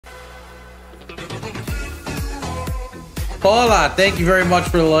Paula, thank you very much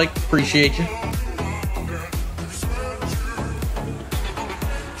for the like. Appreciate you.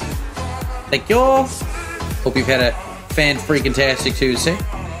 Thank you all. Hope you've had a fan-freaking-tastic Tuesday.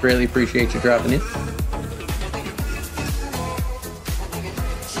 Really appreciate you dropping in.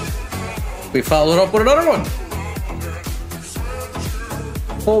 We followed up with another one.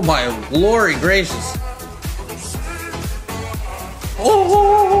 Oh my glory gracious.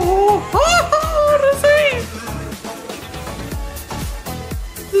 Oh, the save!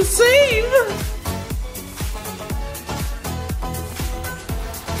 The save!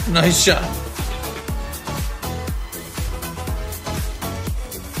 Nice shot.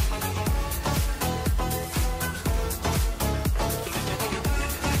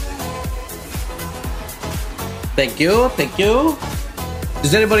 Thank you, thank you.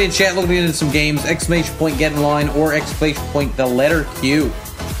 Is anybody in chat looking into some games? Exclamation point get in line or exclamation point the letter Q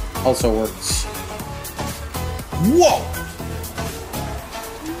also works. Whoa!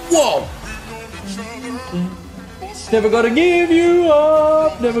 Whoa! Never gonna give you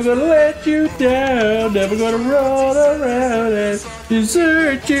up, never gonna let you down, never gonna run around and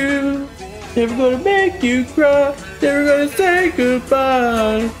desert you, never gonna make you cry, never gonna say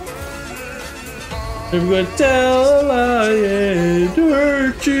goodbye. Never gonna tell a lie and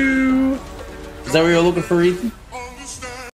hurt you. Is that what you're looking for, Ethan?